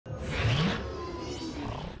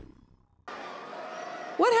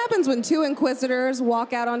happens when two Inquisitors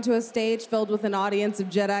walk out onto a stage filled with an audience of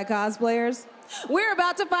Jedi cosplayers? We're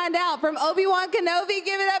about to find out from Obi-Wan Kenobi.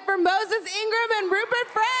 Give it up for Moses Ingram and Rupert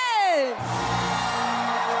Friend.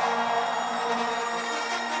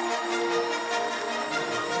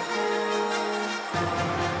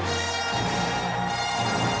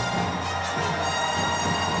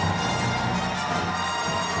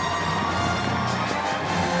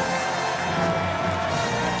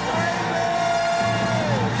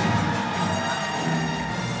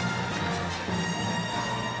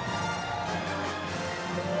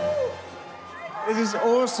 This is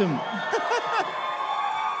awesome. Look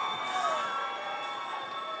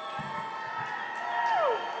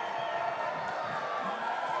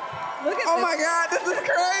at Oh this. my God, this is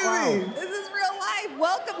crazy. This is real life.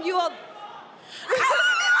 Welcome you all.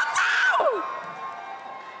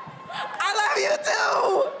 I love you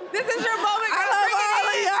too. This is your moment. I love all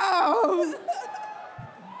of y'all.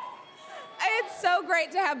 It's so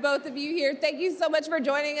great to have both of you here. Thank you so much for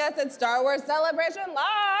joining us at Star Wars Celebration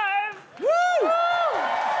Live. Woo!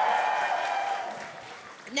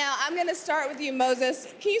 Now, I'm going to start with you, Moses.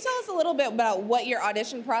 Can you tell us a little bit about what your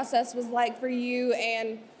audition process was like for you,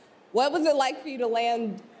 and what was it like for you to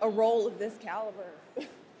land a role of this caliber?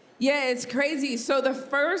 Yeah, it's crazy. So the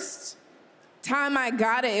first time I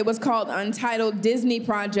got it, it was called Untitled Disney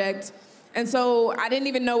Project. And so I didn't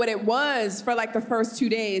even know what it was for like the first 2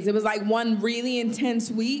 days. It was like one really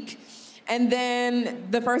intense week. And then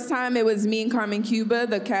the first time it was me and Carmen Cuba,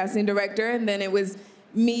 the casting director, and then it was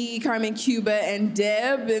me, Carmen Cuba, and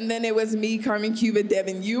Deb, and then it was me, Carmen Cuba, Deb,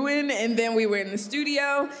 and Ewan, and then we were in the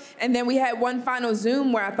studio, and then we had one final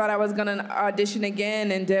Zoom where I thought I was gonna audition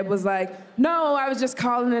again, and Deb was like, no, I was just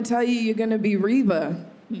calling to tell you you're gonna be Reva.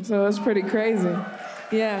 So it was pretty crazy.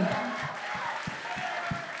 Yeah.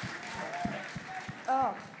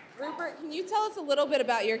 Oh, Rupert, can you tell us a little bit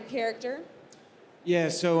about your character? Yeah,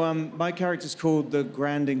 so my character's called the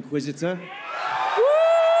Grand Inquisitor.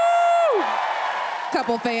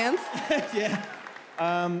 Couple fans. Yeah.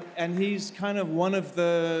 And he's kind of one of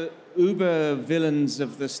the uber villains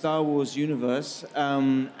of the Star Wars universe.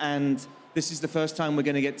 And this is the first time we're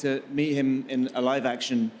going to get to meet him in a live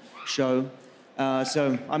action show.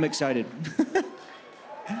 So I'm excited.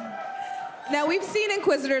 Now, we've seen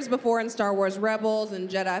Inquisitors before in Star Wars Rebels and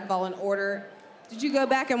Jedi Fallen Order. Did you go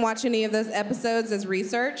back and watch any of those episodes as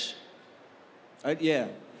research? Yeah.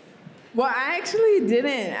 Well, I actually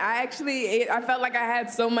didn't. I felt like I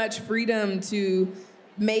had so much freedom to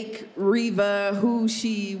make Reva who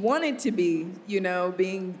she wanted to be, you know,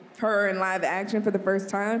 being her in live action for the first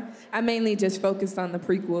time. I mainly just focused on the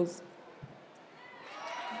prequels.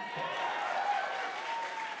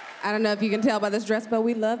 I don't know if you can tell by this dress, but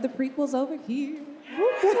we love the prequels over here.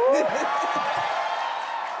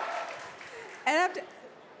 And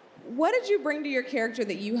what did you bring to your character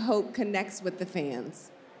that you hope connects with the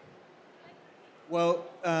fans? Well,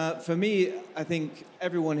 for me, I think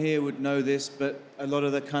everyone here would know this, but a lot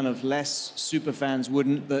of the kind of less super fans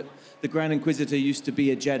wouldn't, that the Grand Inquisitor used to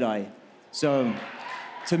be a Jedi. So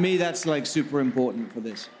to me, that's like super important for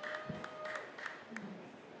this.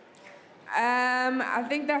 I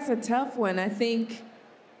think that's a tough one. I think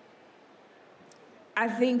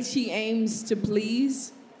she aims to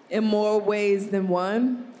please in more ways than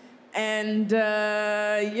one. And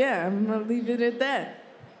yeah, I'm gonna leave it at that.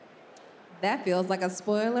 That feels like a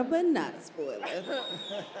spoiler, but not a spoiler.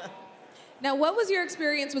 Now, what was your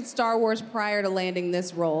experience with Star Wars prior to landing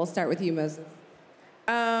this role? I'll start with you, Moses.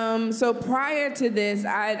 So prior to this,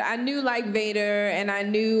 I knew like Vader and I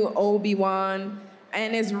knew Obi-Wan,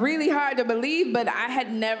 and it's really hard to believe, but I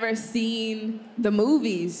had never seen the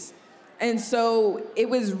movies. And so it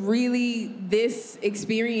was really this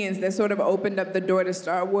experience that sort of opened up the door to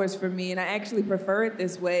Star Wars for me, and I actually prefer it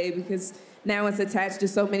this way because now it's attached to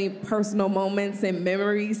so many personal moments and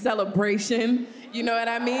memories, celebration, you know what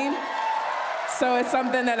I mean? So it's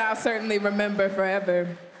something that I'll certainly remember forever.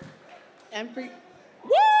 And for,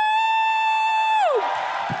 Woo!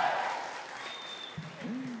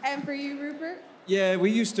 and for you, Rupert? Yeah, we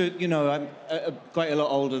used to, you know, I'm quite a lot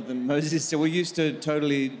older than Moses, so we used to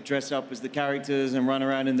totally dress up as the characters and run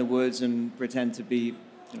around in the woods and pretend to be,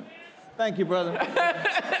 you know. Thank you, brother.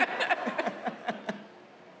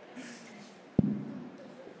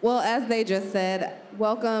 Well, as they just said,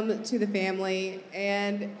 welcome to the family,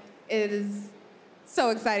 and it is so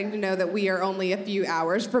exciting to know that we are only a few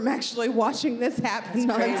hours from actually watching this happen.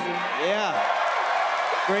 It's crazy. Yeah.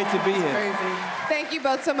 Great to be here. Crazy. Thank you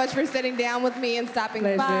both so much for sitting down with me and stopping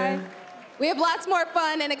by. We have lots more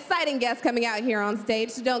fun and exciting guests coming out here on stage,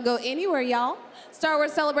 so don't go anywhere, y'all. Star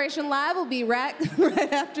Wars Celebration Live will be right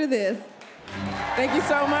after this. Thank you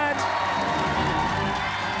so much.